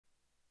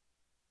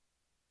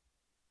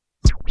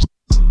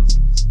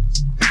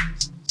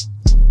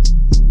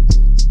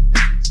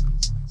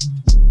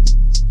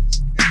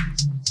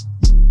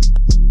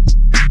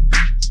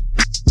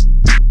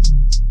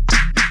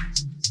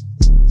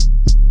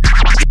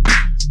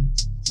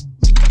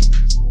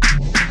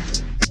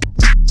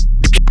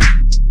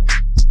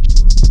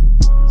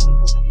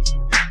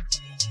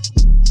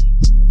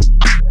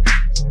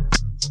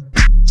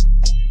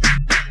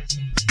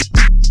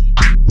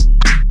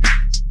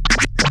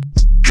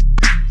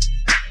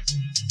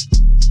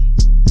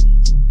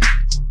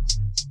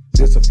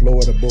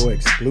Florida boy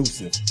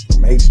exclusive.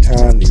 From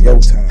H-Time to your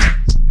time.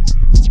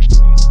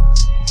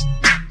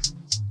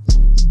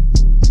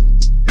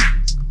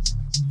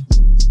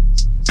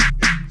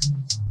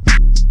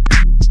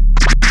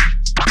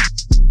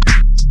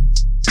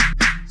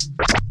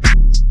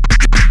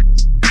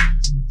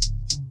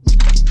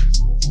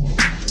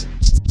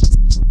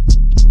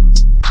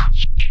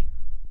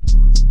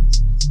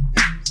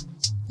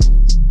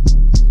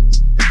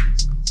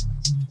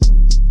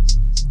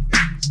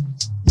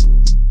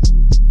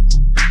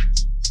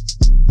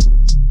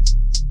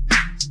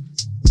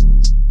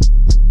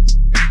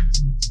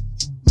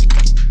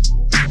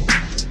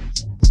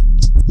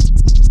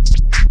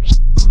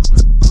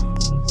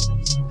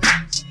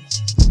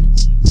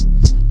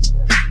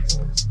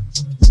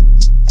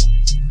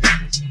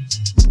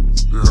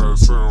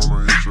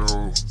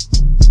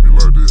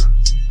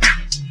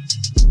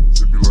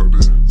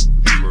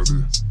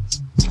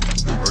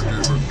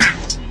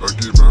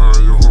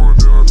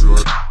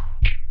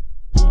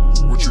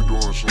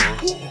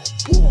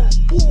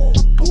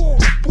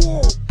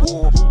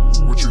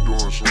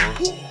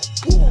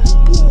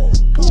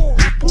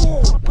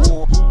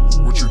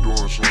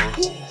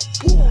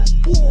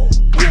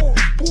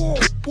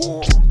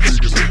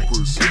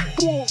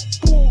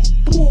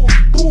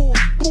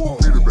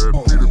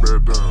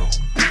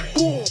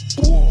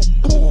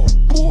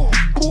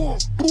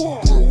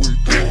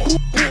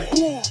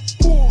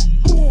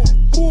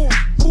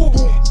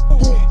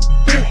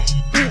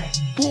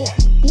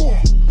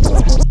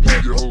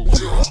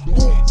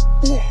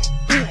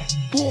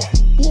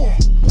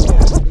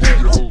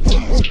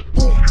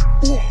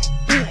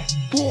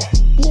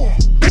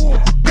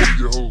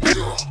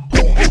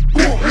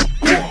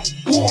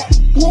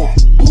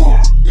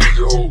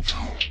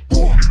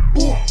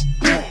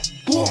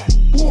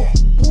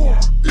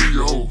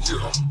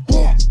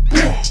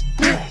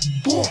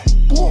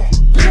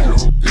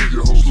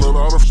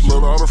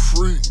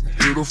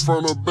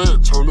 Front or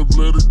back, turn the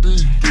blade to D.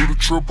 Do the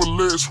triple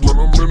X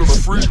when I'm in a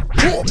free.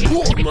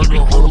 Like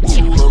a whole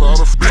two, let out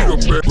a freak or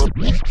back,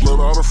 let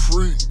out a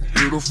free.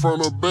 Hit the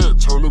front or back,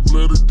 turn the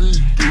blade to D.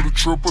 Do the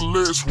triple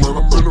X when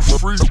I'm in a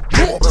free.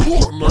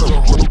 Like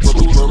a whole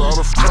two, let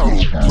out a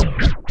freak.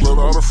 Let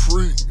out a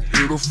free.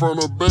 Hit the front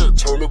or back,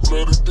 turn the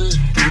blade to D.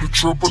 Do the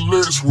triple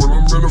X when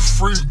I'm in a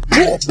free.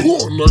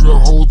 Like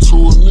a whole two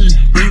a knee.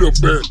 Beat her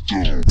back,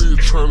 bitch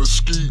tryna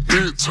ski.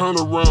 Bitch turn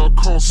around,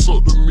 come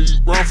suck the meat.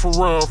 Round for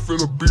round,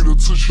 finna beat her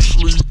till she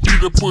sleep.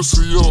 Beat that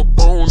pussy up,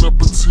 bon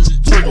appetit.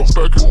 Take her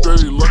back a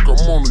day like I'm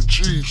on a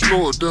G.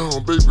 Slow it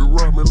down, baby,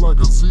 ride me like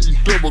a Z.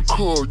 Double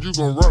call, you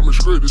gon' rock me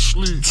straight to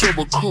sleep.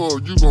 Double call,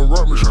 you gon'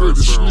 rock me straight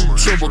to sleep.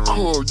 Double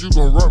call, you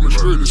gon' rock me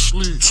straight to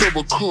sleep.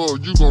 Double call,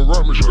 you gon'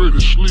 rock me straight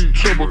to sleep.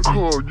 Double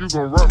call, you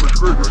gon' rock me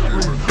straight to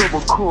sleep.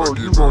 Double call,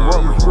 you gon'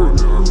 rock me straight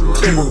to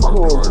sleep. Double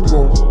call, you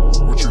gon'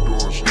 what you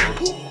doing, son?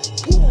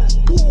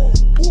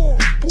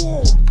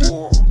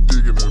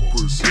 Digging that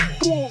pussy.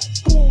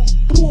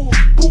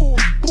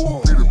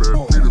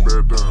 Beat it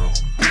back down.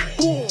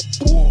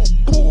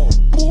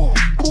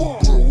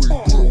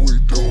 What we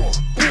doing?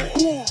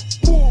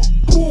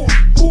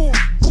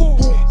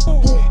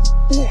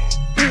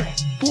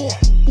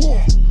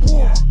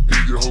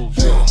 Eat your whole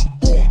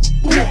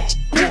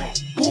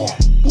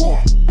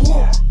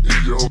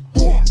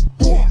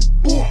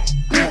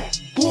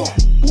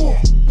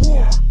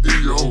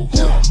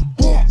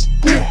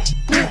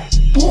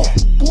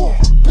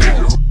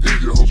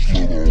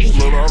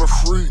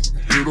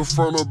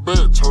front or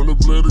back, turn the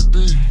blade to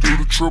D. Do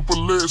the triple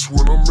X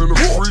when I'm in a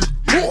free.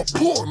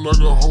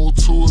 Like a hole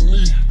to a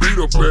knee. Beat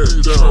her back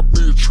down,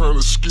 bitch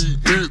tryna ski.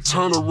 Bitch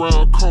turn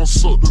around, come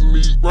suck the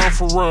meat. Round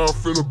for round,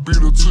 finna beat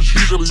her till she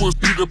sleep.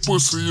 Beat that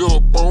pussy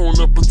up, bon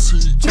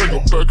appetit. Take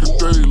her back a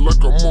day like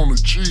I'm on a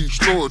G.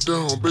 Slow it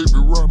down, baby,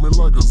 ride me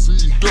like a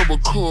Z. Double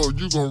call,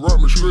 you gon'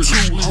 rock me straight to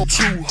sleep.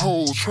 Two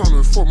hoes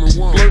tryna fuck me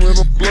one.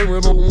 Blame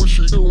it on when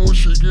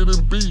she getting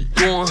beat.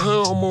 Going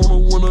ham on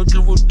her when I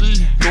give her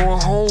D.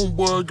 Going home,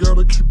 boy,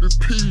 gotta keep it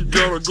P.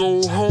 Gotta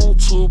go home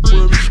to a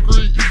bloody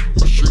street.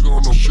 She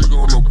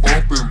gonna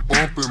bump and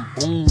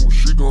boom.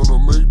 She gonna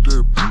make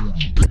that boom.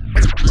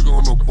 She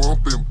gonna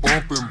bump and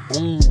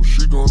boom.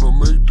 She gonna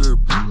make that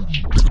boom.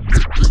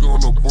 She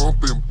gonna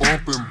bump and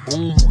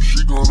boom.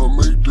 She gonna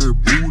make that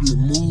booty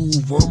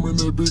move. I'm in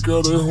that bitch,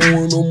 got that hoe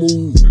in the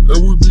move. And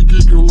we be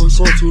geeking like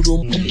salt to the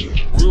moon.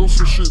 Real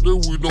some shit that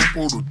we don't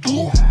supposed to do.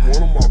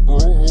 One of my bro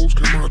hoes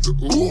came out the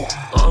ooh.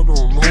 I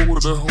don't know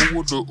what that hoe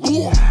with the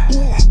ooh.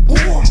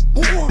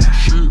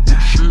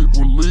 Shit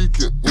was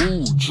leaking,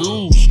 ooh,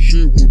 juice.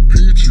 Shit was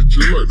peachy,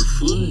 just like the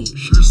fruit.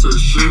 She said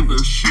shit,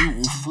 that shit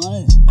was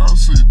fruit. I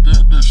said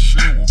that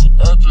shit was.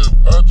 I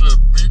just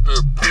beat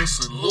that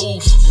pussy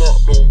loose.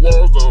 Knocked them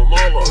walls down, all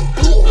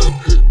I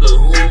hit that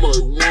hoe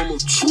like 1 or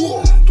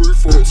 2, 3,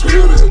 4,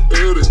 10,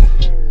 edit.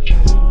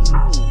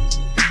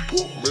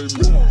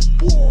 Maybe.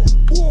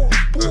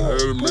 That had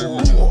to make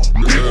me.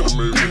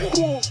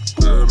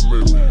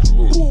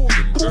 Look,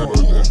 that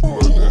like that.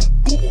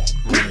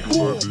 Let me do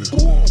like this.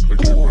 I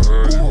get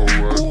behind you,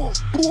 alright.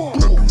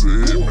 I do the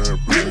headman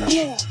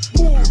position.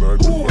 Then I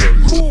do like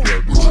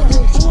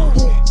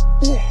this.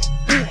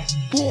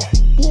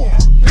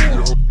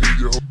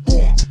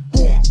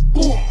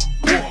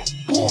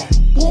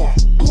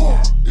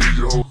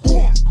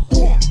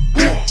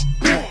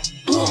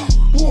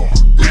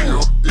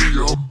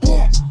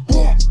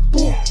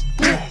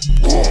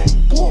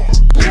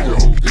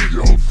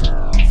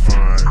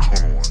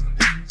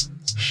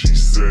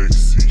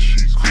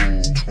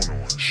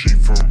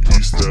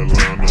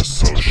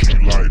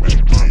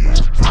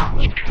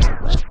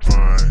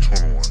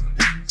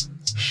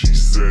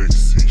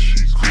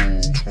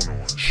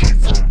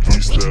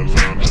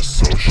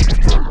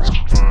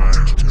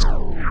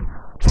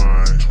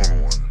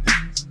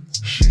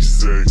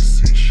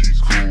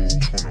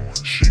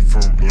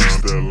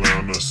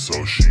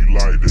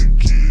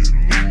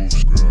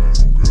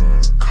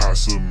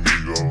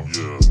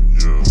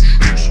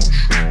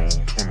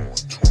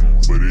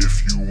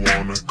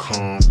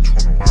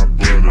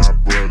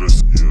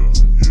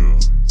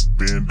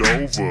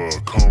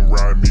 come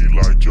ride me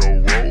like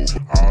your Rover.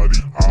 All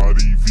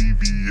these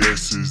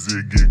VVS's,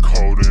 it get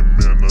cold in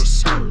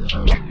Minnesota.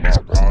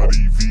 All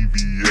these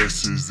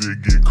VVS's,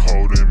 it get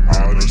cold in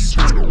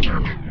Minnesota.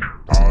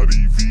 All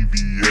these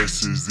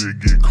VVS's, it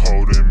get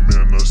cold in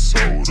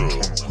Minnesota.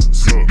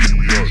 Suck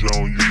me up,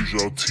 don't use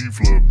your teeth,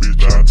 little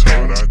bitch.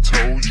 I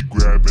told you,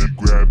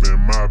 grabbing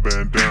my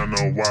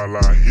bandana while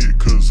I hit,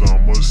 cause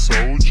I'm a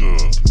soldier.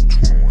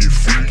 Get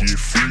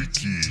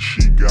freaky,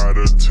 she got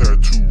a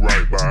tattoo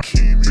right by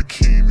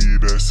bikini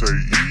that say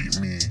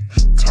eat me.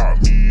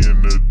 Top me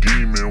in the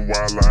demon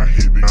while I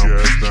hit the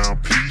gas down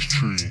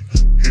Peachtree.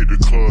 Hit the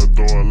club,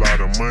 throw a lot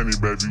of money,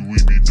 baby, we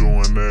be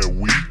doing that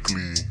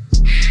weekly.